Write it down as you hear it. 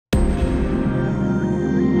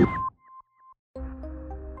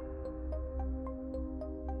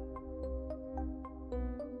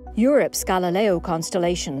Europe's Galileo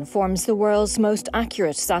constellation forms the world's most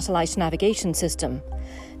accurate satellite navigation system,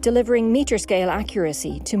 delivering metre-scale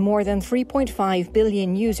accuracy to more than 3.5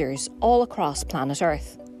 billion users all across planet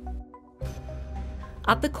Earth.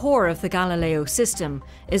 At the core of the Galileo system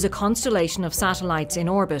is a constellation of satellites in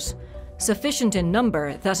orbit, sufficient in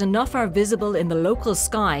number that enough are visible in the local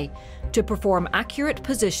sky to perform accurate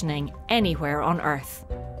positioning anywhere on Earth.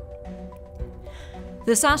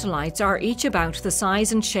 The satellites are each about the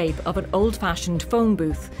size and shape of an old-fashioned phone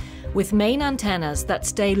booth, with main antennas that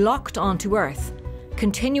stay locked onto Earth,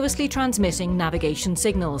 continuously transmitting navigation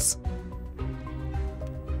signals.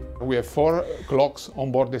 We have 4 clocks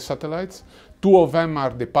on board the satellites. 2 of them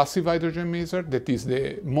are the passive hydrogen maser, that is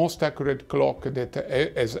the most accurate clock that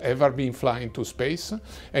has ever been flying to space.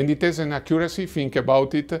 And it has an accuracy, think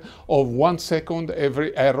about it, of 1 second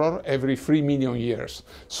every error every 3 million years.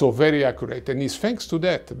 So very accurate. And it's thanks to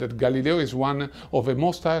that Galileo is one of the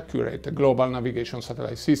most accurate global navigation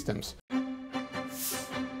satellite systems.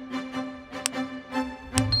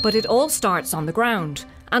 But it all starts on the ground,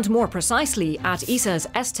 and more precisely at ESA's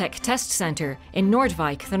ESTEC Test Centre in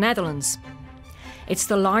Noordwijk, the Netherlands. It's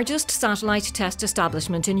the largest satellite test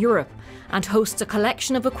establishment in Europe and hosts a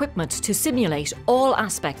collection of equipment to simulate all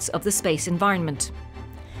aspects of the space environment.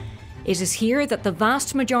 It is here that the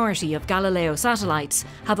vast majority of Galileo satellites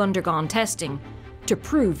have undergone testing to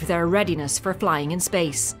prove their readiness for flying in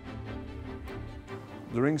space.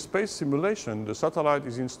 During space simulation, the satellite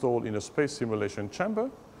is installed in a space simulation chamber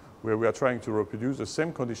where we are trying to reproduce the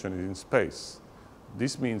same conditions in space.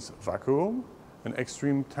 This means vacuum and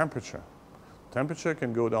extreme temperature. Temperature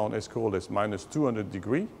can go down as cold as minus 200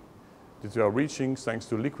 degrees that we are reaching thanks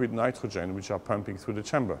to liquid nitrogen which are pumping through the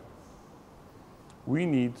chamber. We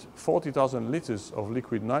need 40,000 liters of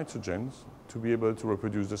liquid nitrogen to be able to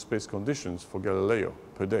reproduce the space conditions for Galileo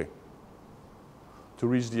per day. To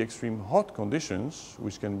reach the extreme hot conditions,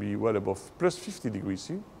 which can be well above plus 50 degrees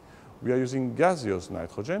C, we are using gaseous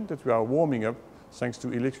nitrogen that we are warming up thanks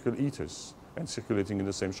to electrical heaters and circulating in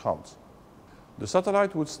the same shrouds. The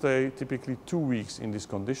satellite would stay typically 2 weeks in these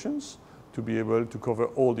conditions to be able to cover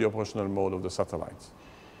all the operational mode of the satellite.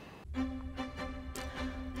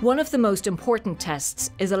 One of the most important tests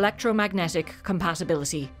is electromagnetic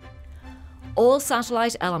compatibility. All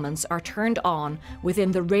satellite elements are turned on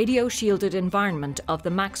within the radio-shielded environment of the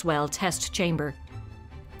Maxwell test chamber.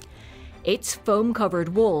 Its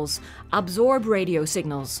foam-covered walls absorb radio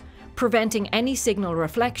signals, preventing any signal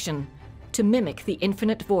reflection, to mimic the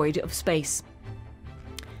infinite void of space.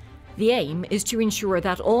 The aim is to ensure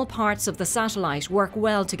that all parts of the satellite work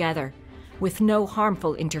well together, with no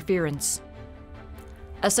harmful interference.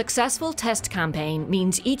 A successful test campaign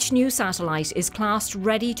means each new satellite is classed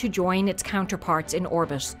ready to join its counterparts in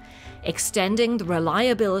orbit, extending the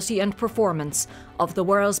reliability and performance of the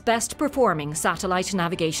world's best performing satellite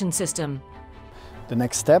navigation system. The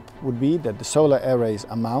next step would be that the solar arrays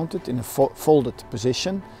are mounted in a folded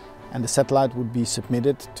position, and the satellite would be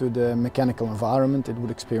submitted to the mechanical environment it would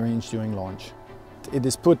experience during launch. It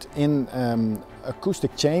is put in an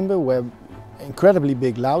acoustic chamber where incredibly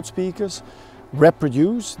big loudspeakers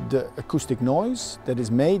reproduce the acoustic noise that is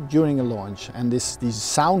made during a launch, and these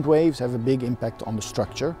sound waves have a big impact on the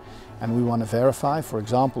structure, and we want to verify, for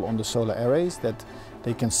example on the solar arrays, that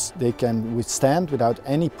they can withstand without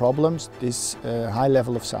any problems this high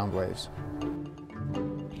level of sound waves.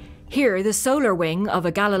 Here, the solar wing of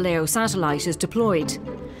a Galileo satellite is deployed.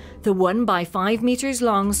 The 1 by 5 meters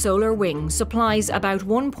long solar wing supplies about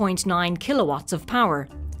 1.9 kilowatts of power,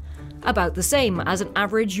 about the same as an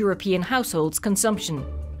average European household's consumption.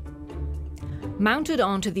 Mounted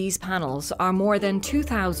onto these panels are more than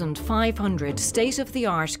 2,500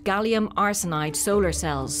 state-of-the-art gallium arsenide solar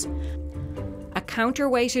cells. A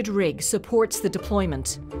counterweighted rig supports the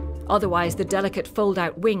deployment. Otherwise, the delicate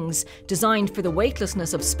fold-out wings, designed for the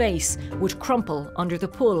weightlessness of space, would crumple under the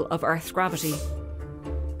pull of Earth's gravity.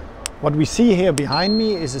 What we see here behind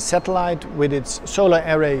me is a satellite with its solar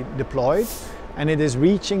array deployed, and it is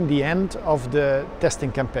reaching the end of the testing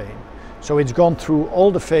campaign. So it's gone through all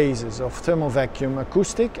the phases of thermal vacuum,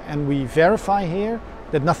 acoustic, and we verify here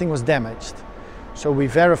that nothing was damaged. So we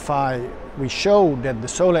show that the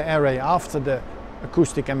solar array after the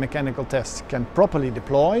acoustic and mechanical tests can properly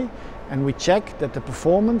deploy, and we check that the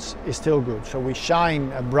performance is still good. So we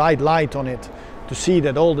shine a bright light on it to see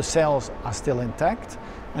that all the cells are still intact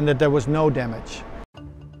and that there was no damage.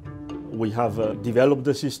 We have developed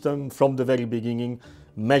the system from the very beginning,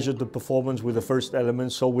 measured the performance with the first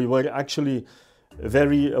elements, so we were actually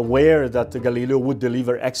very aware that the Galileo would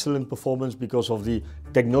deliver excellent performance because of the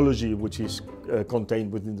technology which is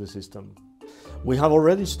contained within the system. We have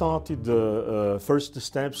already started the first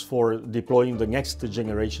steps for deploying the next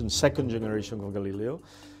generation, second generation of Galileo,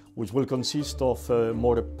 which will consist of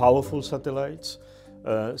more powerful satellites,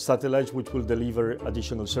 satellites which will deliver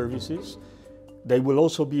additional services. They will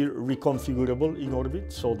also be reconfigurable in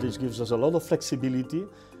orbit, so this gives us a lot of flexibility,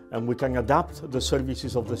 and we can adapt the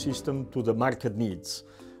services of the system to the market needs.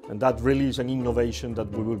 And that really is an innovation that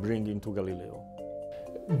we will bring into Galileo.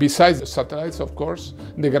 Besides satellites, of course,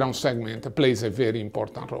 the ground segment plays a very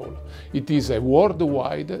important role. It is a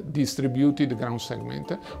worldwide distributed ground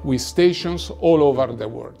segment with stations all over the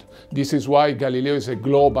world. This is why Galileo is a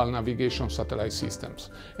global navigation satellite system,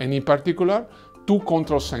 and in particular, two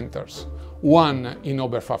control centers. One in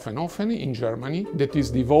Oberpfaffenhofen in Germany that is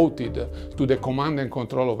devoted to the command and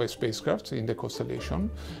control of a spacecraft in the constellation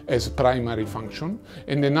as primary function,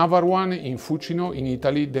 and another one in Fucino in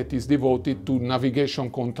Italy that is devoted to navigation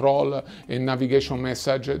control and navigation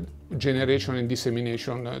message generation and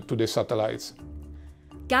dissemination to the satellites.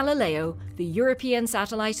 Galileo, the European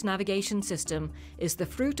Satellite Navigation System, is the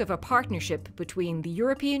fruit of a partnership between the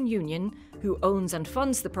European Union, who owns and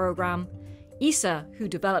funds the programme, ESA, who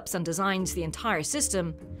develops and designs the entire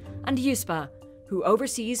system, and EUSPA, who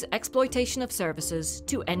oversees exploitation of services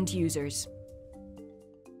to end users.